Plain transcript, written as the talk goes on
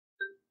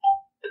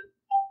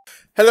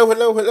Hello,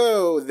 hello,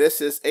 hello.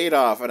 This is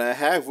Adolf, and I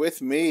have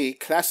with me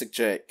Classic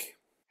Jake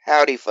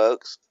Howdy,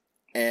 folks.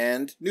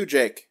 and New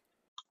Jake.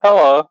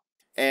 Hello.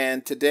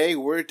 And today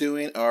we're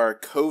doing our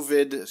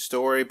COVID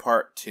story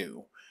part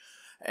 2.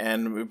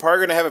 And we're probably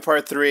going to have a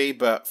part 3,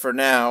 but for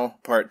now,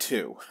 part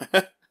 2.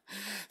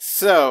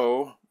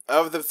 So,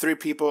 of the 3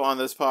 people on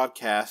this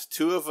podcast,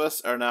 2 of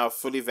us are now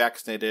fully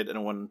vaccinated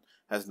and 1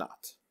 has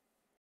not.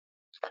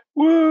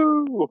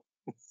 Woo!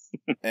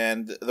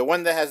 And the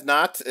one that has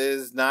not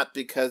is not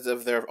because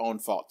of their own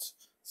fault.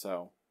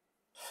 So,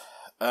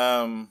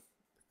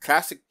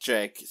 Classic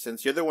Jake,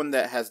 since you're the one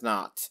that has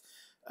not,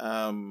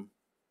 talk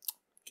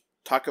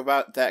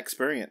about that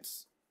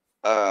experience.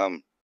 I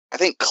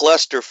think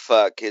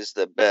clusterfuck is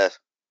the best.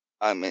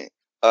 I mean,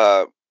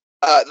 the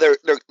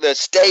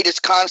state is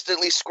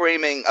constantly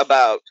screaming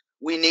about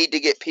we need to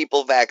get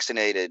people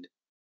vaccinated.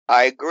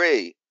 I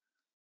agree.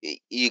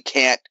 You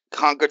can't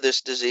conquer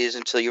this disease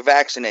until you're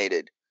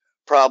vaccinated.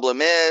 Problem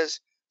is,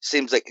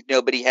 seems like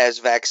nobody has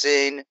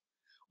vaccine,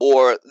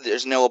 or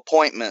there's no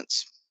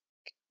appointments.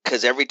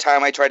 Because every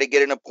time I try to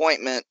get an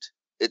appointment,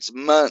 it's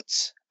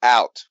months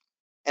out.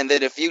 And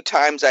then a few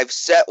times I've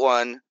set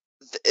one,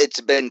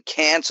 it's been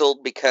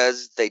canceled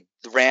because they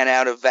ran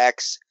out of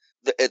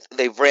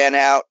they've ran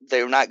out.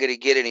 They're not going to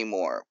get any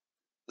more.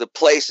 The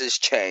places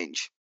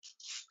change.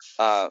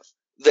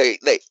 They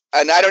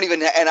and I don't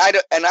even and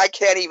I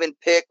can't even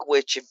pick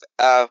which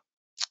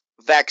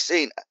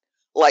vaccine.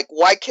 Like,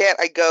 why can't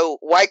I go?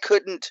 Why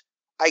couldn't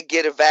I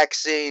get a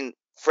vaccine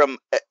from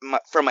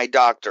my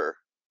doctor?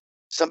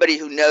 Somebody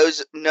who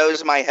knows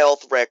my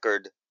health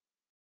record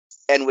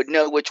and would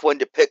know which one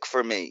to pick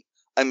for me.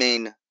 I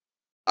mean,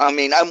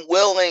 I'm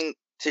willing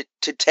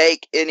to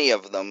take any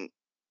of them.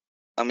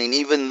 I mean,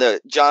 even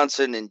the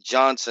Johnson and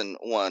Johnson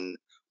one,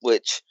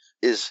 which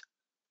is,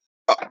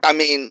 I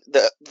mean,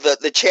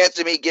 the chance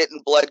of me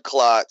getting blood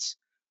clots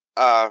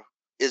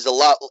is a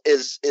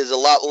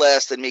lot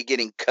less than me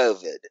getting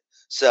COVID.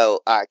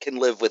 So I can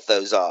live with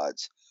those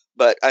odds.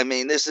 But I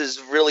mean, this is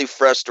really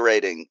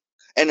frustrating.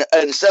 And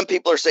some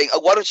people are saying, "Oh,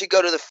 why don't you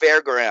go to the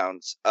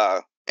fairgrounds?"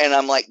 And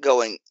I'm like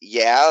going,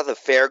 "Yeah, the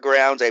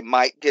fairgrounds. I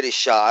might get a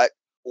shot.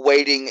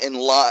 Waiting in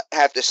line,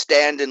 have to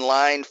stand in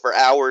line for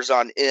hours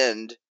on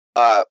end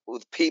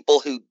with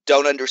people who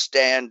don't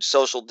understand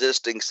social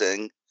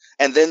distancing,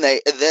 and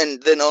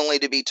then only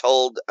to be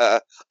told,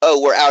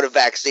 oh, we're out of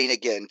vaccine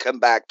again. Come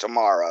back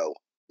tomorrow."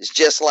 It's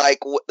just like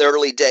the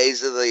early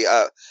days of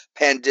the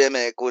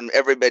pandemic when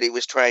everybody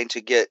was trying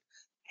to get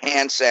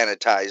hand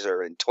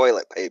sanitizer and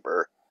toilet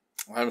paper.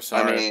 I'm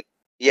sorry. I mean,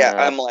 yeah.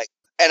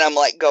 I'm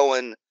like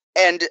going,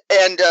 and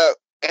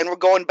we're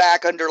going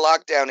back under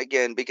lockdown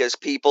again because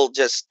people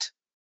just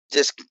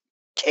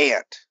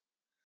can't.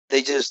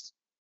 They just,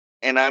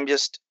 and I'm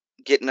just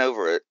getting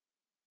over it.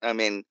 I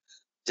mean,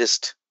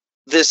 just,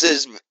 this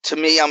is, to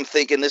me, I'm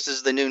thinking this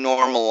is the new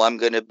normal. I'm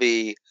going to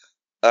be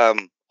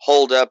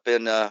holed up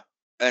in a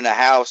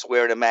house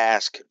wearing a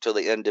mask till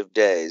the end of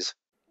days.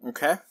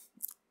 Okay.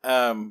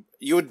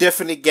 You would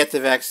definitely get the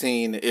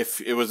vaccine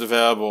if it was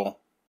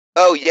available.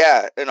 Oh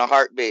yeah, in a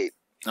heartbeat.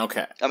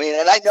 Okay. I mean,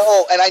 and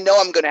I know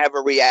I'm going to have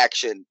a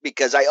reaction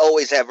because I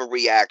always have a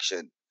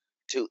reaction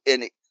to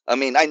any. I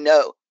mean, I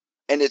know,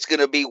 and it's going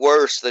to be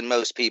worse than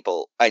most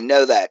people. I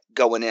know that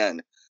going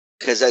in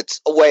because that's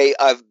the way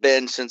I've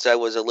been since I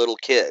was a little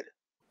kid.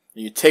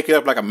 You take it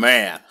up like a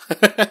man.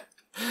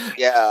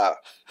 Yeah.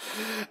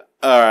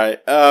 All right.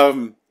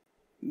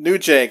 New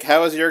Jake,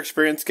 how was your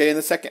experience getting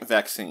the second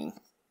vaccine?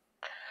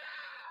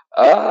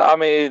 I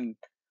mean,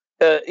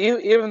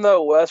 even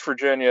though West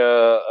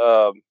Virginia,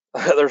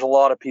 there's a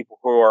lot of people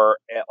who are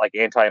like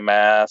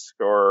anti-mask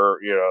or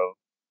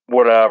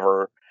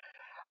whatever.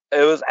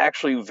 It was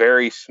actually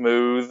very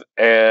smooth,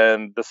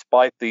 and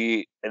despite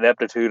the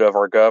ineptitude of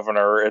our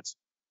governor, it's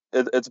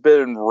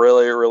been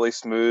really, really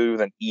smooth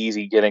and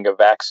easy getting a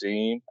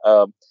vaccine.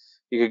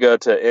 You could go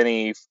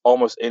to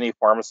almost any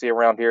pharmacy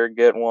around here and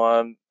get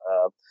one.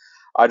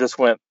 I just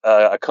went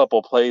a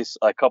couple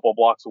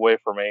blocks away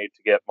from me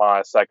to get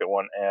my second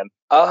one, and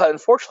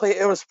unfortunately,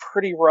 it was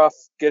pretty rough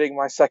getting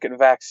my second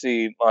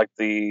vaccine, like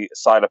the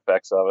side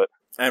effects of it.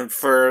 And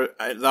for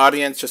the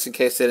audience, just in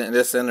case they didn't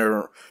listen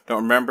or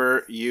don't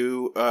remember,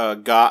 you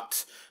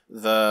got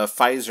the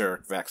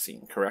Pfizer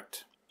vaccine,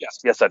 correct?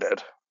 Yes, I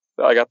did.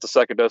 I got the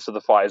second dose of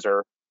the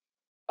Pfizer.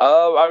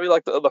 I mean,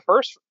 like the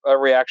first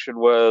reaction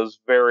was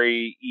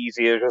very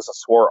easy; it was just a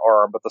sore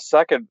arm. But the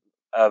second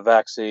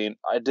vaccine,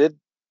 I did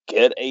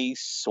get a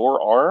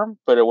sore arm,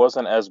 but it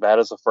wasn't as bad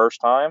as the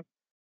first time.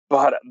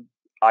 But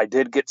I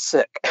did get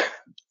sick.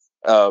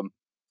 And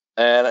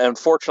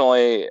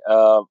unfortunately,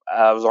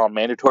 I was on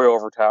mandatory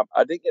overtime.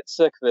 I did get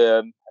sick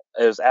then.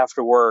 It was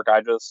after work.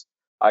 I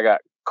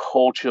got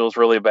cold chills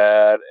really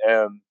bad,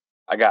 and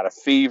I got a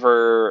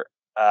fever.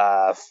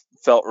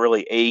 Felt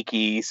really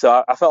achy,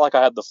 so I felt like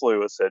I had the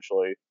flu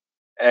essentially.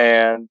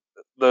 And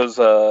those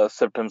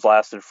symptoms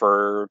lasted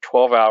for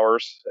 12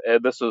 hours.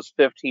 And this was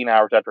 15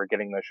 hours after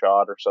getting the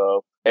shot or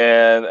so.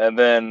 And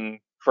then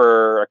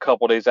for a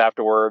couple days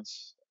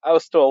afterwards, I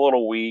was still a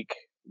little weak.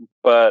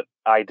 but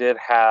I did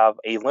have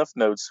a lymph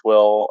node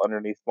swell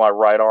underneath my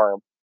right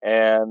arm,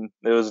 and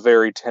it was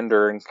very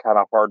tender and kind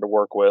of hard to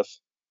work with.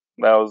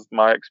 That was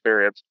my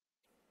experience.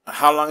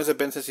 How long has it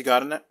been since you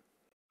got in it?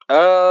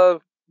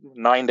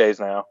 9 days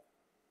now.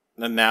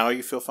 And now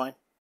you feel fine?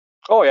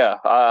 Oh yeah,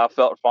 I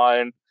felt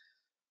fine.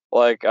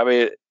 Like, I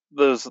mean,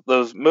 those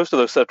most of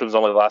those symptoms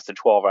only lasted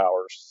 12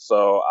 hours,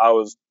 so I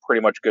was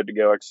pretty much good to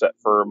go,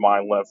 except for my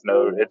lymph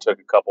node. It took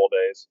a couple of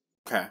days.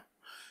 Okay.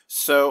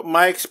 So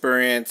my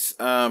experience,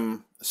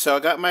 so I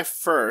got my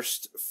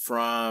first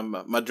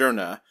from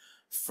Moderna,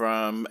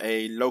 from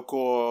a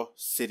local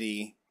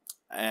city,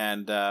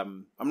 and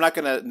I'm not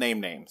gonna name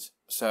names.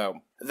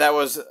 So that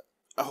was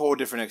a whole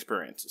different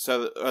experience.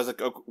 So I was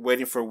like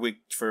waiting for a week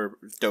for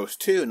dose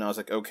 2, and I was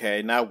like,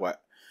 okay, now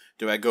what?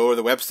 Do I go to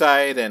the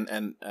website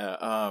and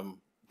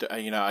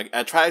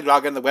I tried to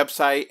log in the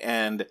website,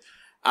 and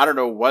I don't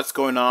know what's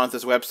going on with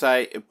this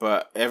website,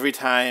 but every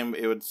time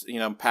it would,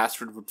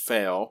 password would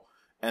fail.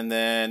 And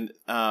then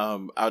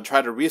I would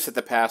try to reset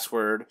the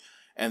password,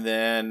 and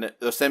then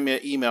they'll send me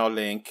an email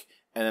link,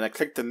 and then I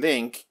click the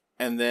link,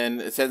 and then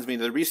it sends me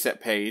to the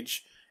reset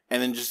page,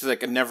 and then just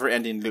like a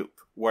never-ending loop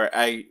where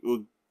I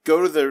will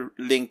go to the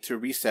link to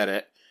reset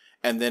it,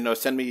 and then it'll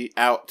send me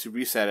out to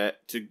reset it,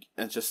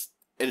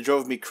 it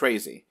drove me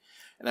crazy.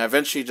 And I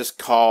eventually just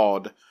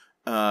called,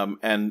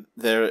 and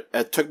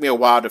it took me a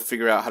while to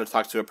figure out how to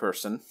talk to a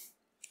person.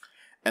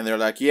 And they're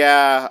like,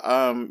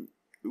 yeah,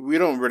 we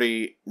don't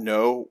really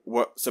know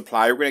what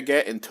supply we're going to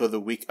get until the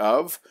week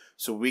of,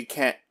 so we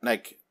can't,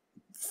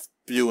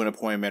 do an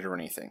appointment or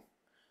anything.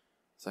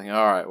 It's like,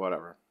 all right,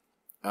 whatever.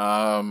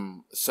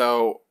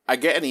 So I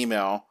get an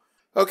email.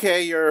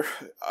 Okay, your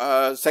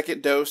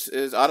second dose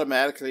is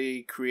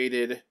automatically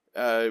created.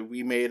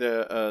 We made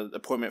a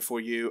appointment for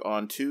you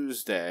on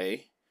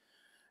Tuesday,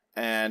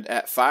 and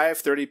at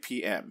 5:30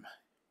 p.m.,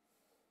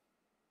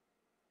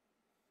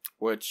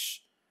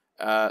 which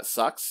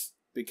sucks,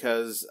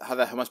 because how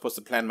the hell am I supposed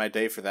to plan my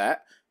day for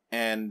that?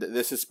 And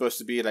this is supposed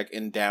to be like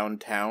in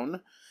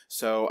downtown,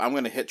 so I'm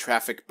gonna hit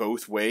traffic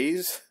both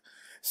ways.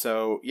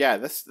 So yeah,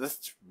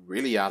 that's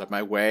really out of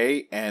my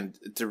way, and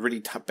it's a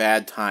really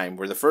bad time.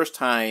 Where the first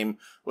time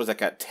was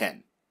like at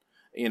 10,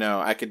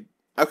 I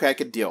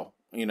could deal,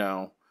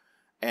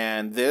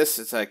 And this,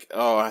 it's like,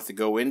 oh, I have to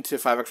go into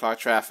 5 o'clock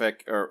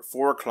traffic or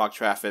 4 o'clock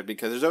traffic,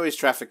 because there's always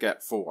traffic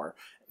at 4,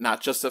 not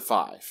just at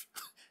 5.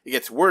 It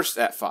gets worse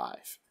at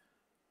 5.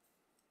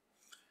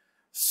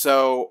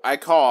 So I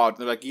called.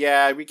 They're like,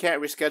 yeah, we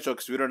can't reschedule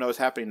because we don't know what's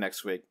happening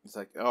next week. It's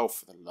like, oh,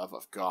 for the love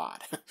of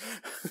God.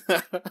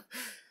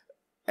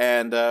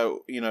 And,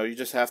 you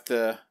just have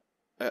to,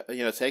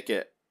 take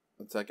it.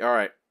 It's like, all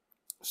right.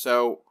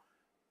 So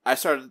I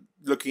started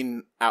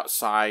looking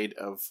outside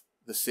of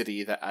the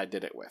city that I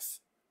did it with.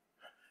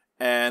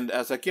 And I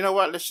was like, you know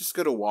what? Let's just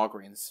go to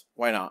Walgreens.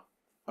 Why not?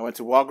 I went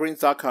to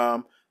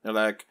Walgreens.com. They're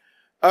like,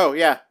 oh,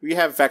 yeah, we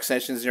have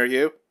vaccinations near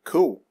you.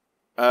 Cool.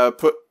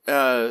 Put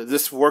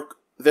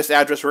this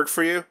address work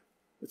for you?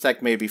 It's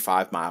like maybe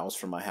 5 miles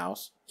from my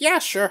house. Yeah,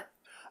 sure.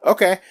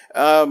 Okay.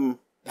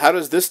 How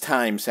does this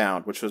time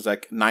sound? Which was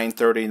like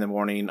 9:30 in the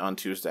morning on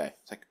Tuesday.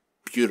 It's like,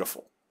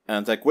 beautiful. And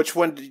it's like, which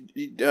one?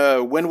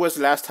 When was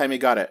the last time you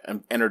got it?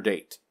 Enter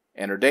date.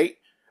 Enter date.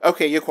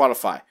 Okay, you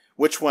qualify.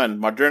 Which one?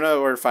 Moderna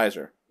or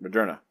Pfizer?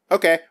 Moderna.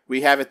 Okay,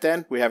 we have it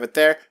then. We have it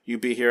there. You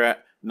be here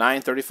at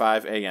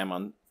 9:35 a.m.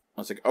 I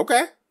was like,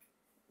 okay.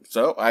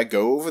 So I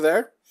go over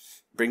there,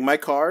 bring my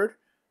card,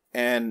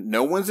 and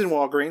no one's in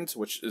Walgreens,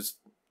 which is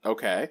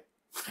okay.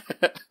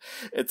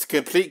 It's a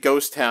complete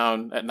ghost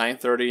town at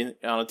 9:30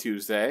 on a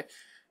Tuesday,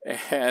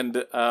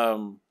 and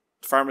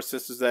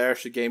pharmacist is there.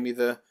 She gave me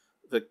the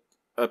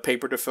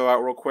paper to fill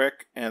out real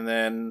quick, and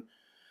then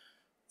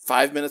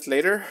 5 minutes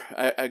later,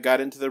 I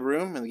got into the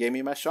room and they gave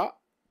me my shot,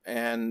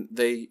 and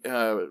they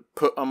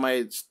put on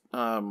my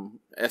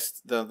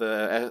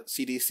the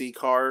CDC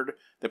card.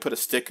 They put a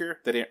sticker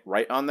they didn't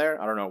write on there.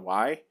 I don't know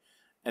why.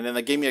 And then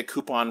they gave me a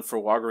coupon for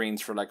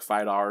Walgreens for like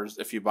 $5.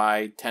 If you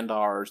buy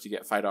 $10, you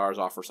get $5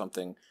 off or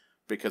something,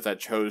 because I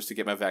chose to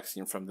get my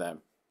vaccine from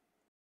them.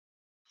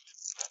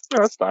 Oh,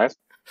 that's nice.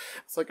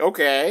 It's like,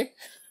 okay.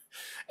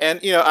 And,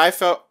 I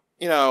felt,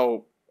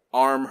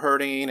 arm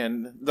hurting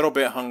and a little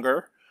bit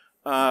hunger.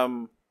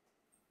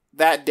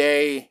 That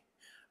day,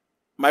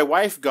 my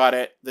wife got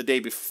it the day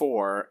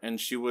before, and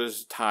she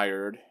was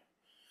tired.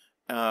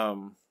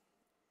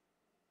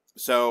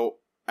 So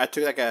I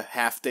took like a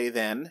half day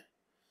then.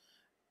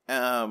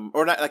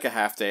 Or not like a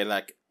half day,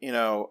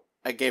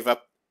 I gave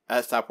up.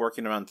 I stopped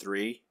working around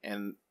 3,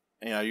 and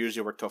I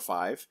usually work till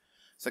 5.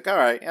 It's like, all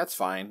right, that's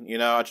fine.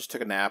 I just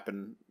took a nap,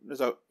 and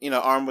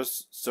arm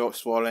was so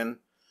swollen.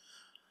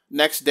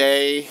 Next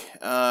day,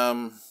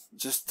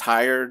 just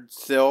tired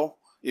still,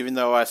 even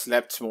though I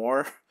slept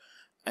more,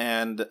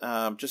 and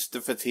just the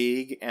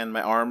fatigue and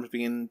my arms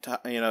being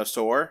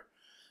sore,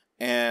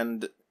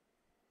 and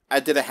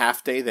I did a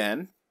half day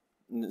then,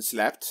 and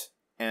slept,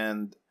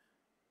 and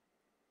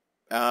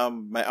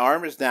my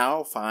arm is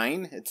now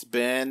fine. It's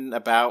been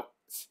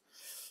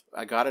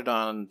I got it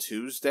on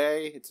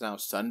Tuesday. It's now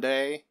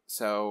Sunday.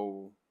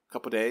 So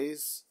couple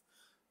days,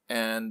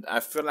 and I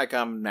feel like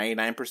I'm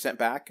 99%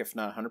 back, if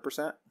not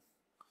 100%.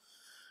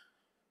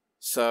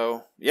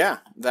 So yeah,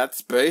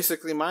 that's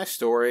basically my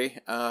story.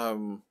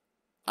 I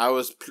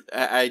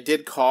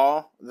did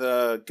call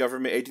the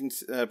government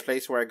agency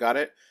place where I got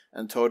it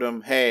and told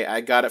them, hey,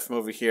 I got it from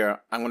over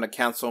here. I'm going to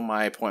cancel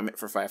my appointment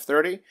for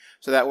 5:30,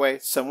 so that way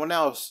someone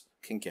else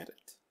can get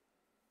it.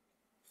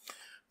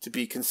 To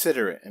be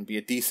considerate and be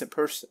a decent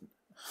person,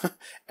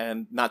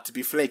 and not to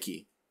be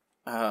flaky.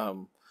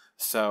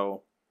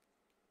 So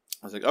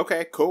I was like,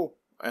 okay, cool,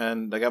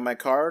 and I got my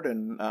card,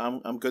 and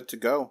I'm good to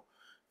go.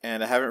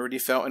 And I haven't really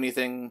felt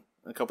anything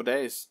in a couple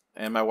days.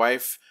 And my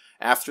wife,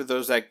 after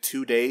those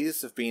 2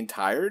 days of being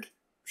tired,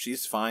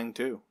 she's fine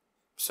too.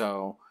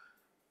 So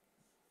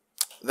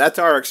that's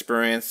our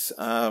experience.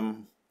 I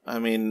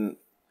mean,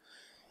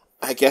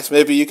 I guess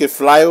maybe you could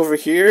fly over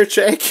here,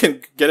 Jake,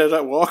 and get it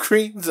at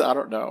Walgreens. I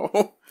don't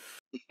know.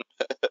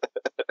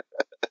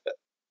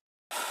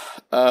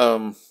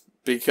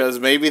 Because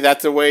maybe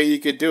that's a way you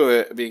could do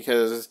it,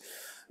 because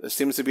there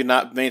seems to be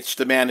not much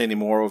demand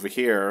anymore over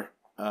here.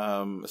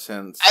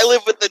 Since I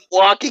live within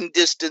walking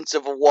distance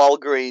of a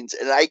Walgreens,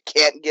 and I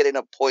can't get an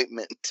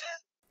appointment.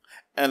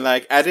 And I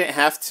didn't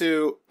have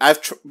to.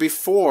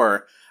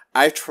 Before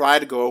I've tried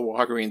to go to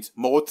Walgreens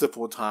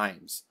multiple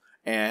times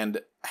and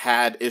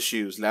had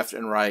issues left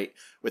and right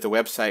with the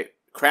website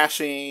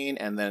crashing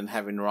and then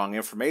having the wrong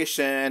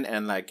information.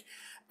 And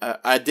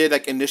I did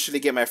initially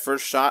get my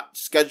first shot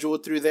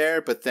scheduled through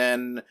there, but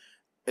then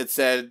it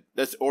said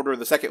let's order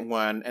the second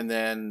one, and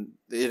then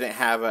they didn't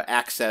have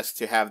access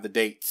to have the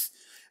dates.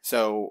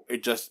 So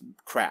it just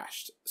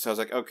crashed. So I was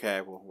like,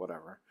 okay, well,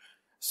 whatever.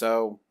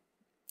 So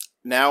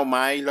now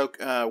my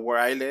where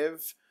I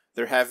live,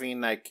 they're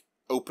having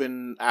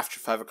open after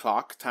 5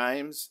 o'clock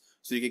times,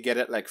 so you could get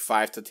it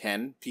 5 to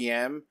 10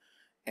 p.m.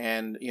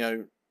 And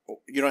you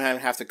don't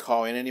have to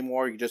call in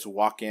anymore. You just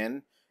walk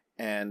in,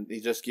 and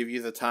they just give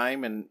you the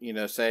time, and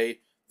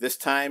say this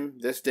time,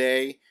 this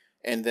day,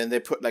 and then they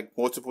put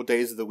multiple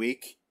days of the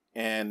week,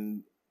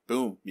 and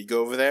boom, you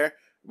go over there,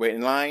 wait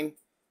in line,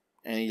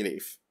 and you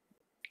leave.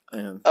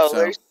 And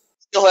they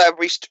still have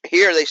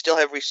here. They still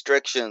have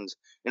restrictions.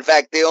 In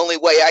fact, the only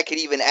way I could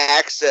even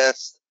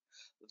access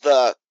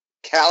the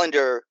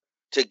calendar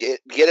to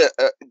get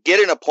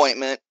an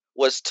appointment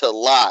was to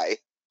lie.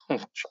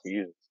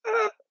 Jeez.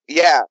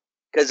 Yeah,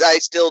 because I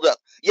still don't.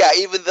 Yeah,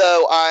 even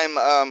though I'm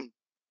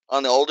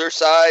on the older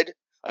side,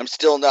 I'm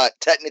still not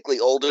technically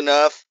old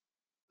enough.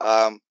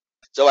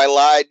 So I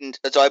lied, and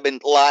so I've been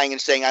lying and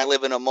saying I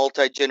live in a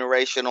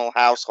multi-generational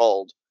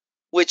household,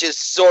 which is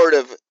sort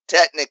of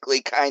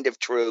technically kind of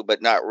true,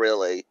 but not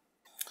really.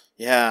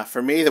 Yeah,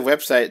 for me, the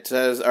website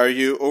says, "Are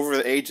you over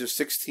the age of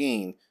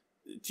 16?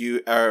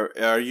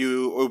 Are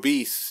you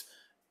obese?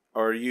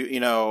 Or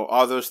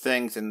all those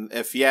things?" And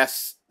if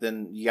yes,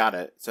 then you got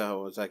it.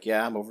 So it's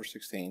yeah, I'm over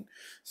 16.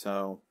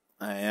 So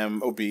I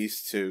am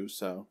obese too.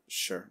 So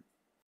sure.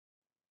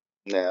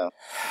 Yeah.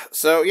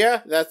 So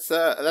yeah, that's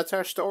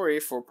our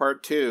story for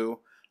part 2.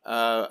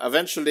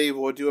 Eventually,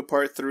 we'll do a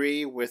part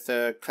 3 with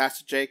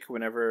Classic Jake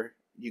whenever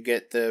you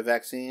get the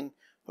vaccine.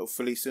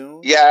 Hopefully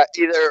soon. Yeah,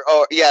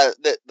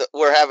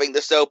 we're having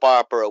the soap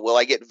opera. Will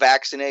I get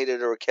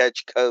vaccinated or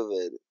catch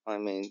COVID? I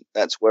mean,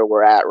 that's where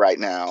we're at right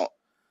now.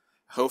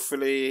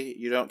 Hopefully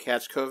you don't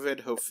catch COVID.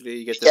 Hopefully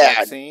you get the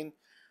vaccine.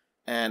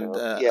 And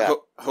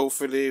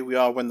hopefully we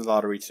all win the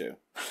lottery too.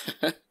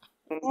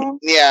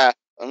 Yeah.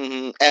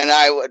 Mm-hmm. And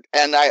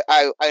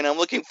I'm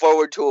looking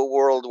forward to a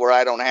world where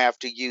I don't have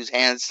to use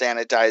hand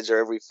sanitizer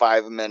every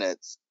 5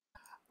 minutes.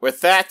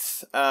 With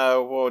that,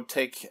 we'll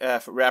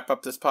wrap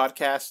up this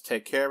podcast.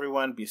 Take care,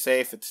 everyone. Be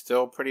safe. It's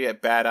still pretty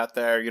bad out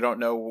there. You don't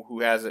know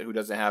who has it, who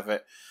doesn't have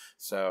it.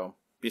 So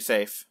be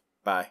safe.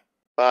 Bye.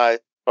 Bye.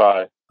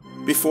 Bye.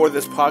 Before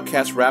this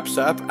podcast wraps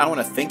up, I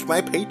want to thank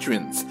my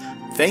patrons.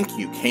 Thank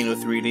you,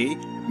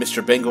 Kano3D,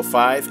 Mr. Bengal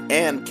 5,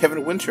 and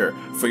Kevin Winter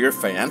for your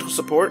financial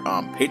support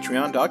on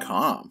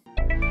Patreon.com.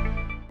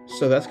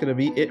 So that's going to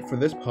be it for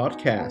this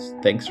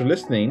podcast. Thanks for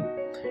listening.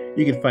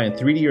 You can find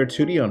 3D or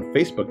 2D on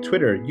Facebook,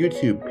 Twitter,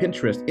 YouTube,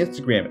 Pinterest,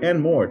 Instagram,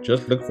 and more.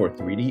 Just look for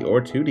 3D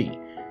or 2D.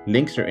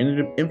 Links are in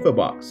the info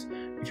box.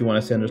 If you want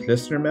to send us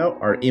listener mail,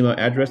 our email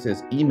address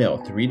is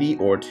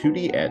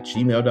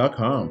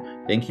email3dortwo@gmail.com.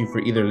 Thank you for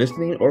either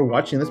listening or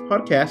watching this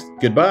podcast.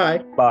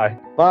 Goodbye. Bye.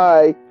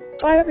 Bye.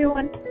 Bye,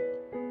 everyone.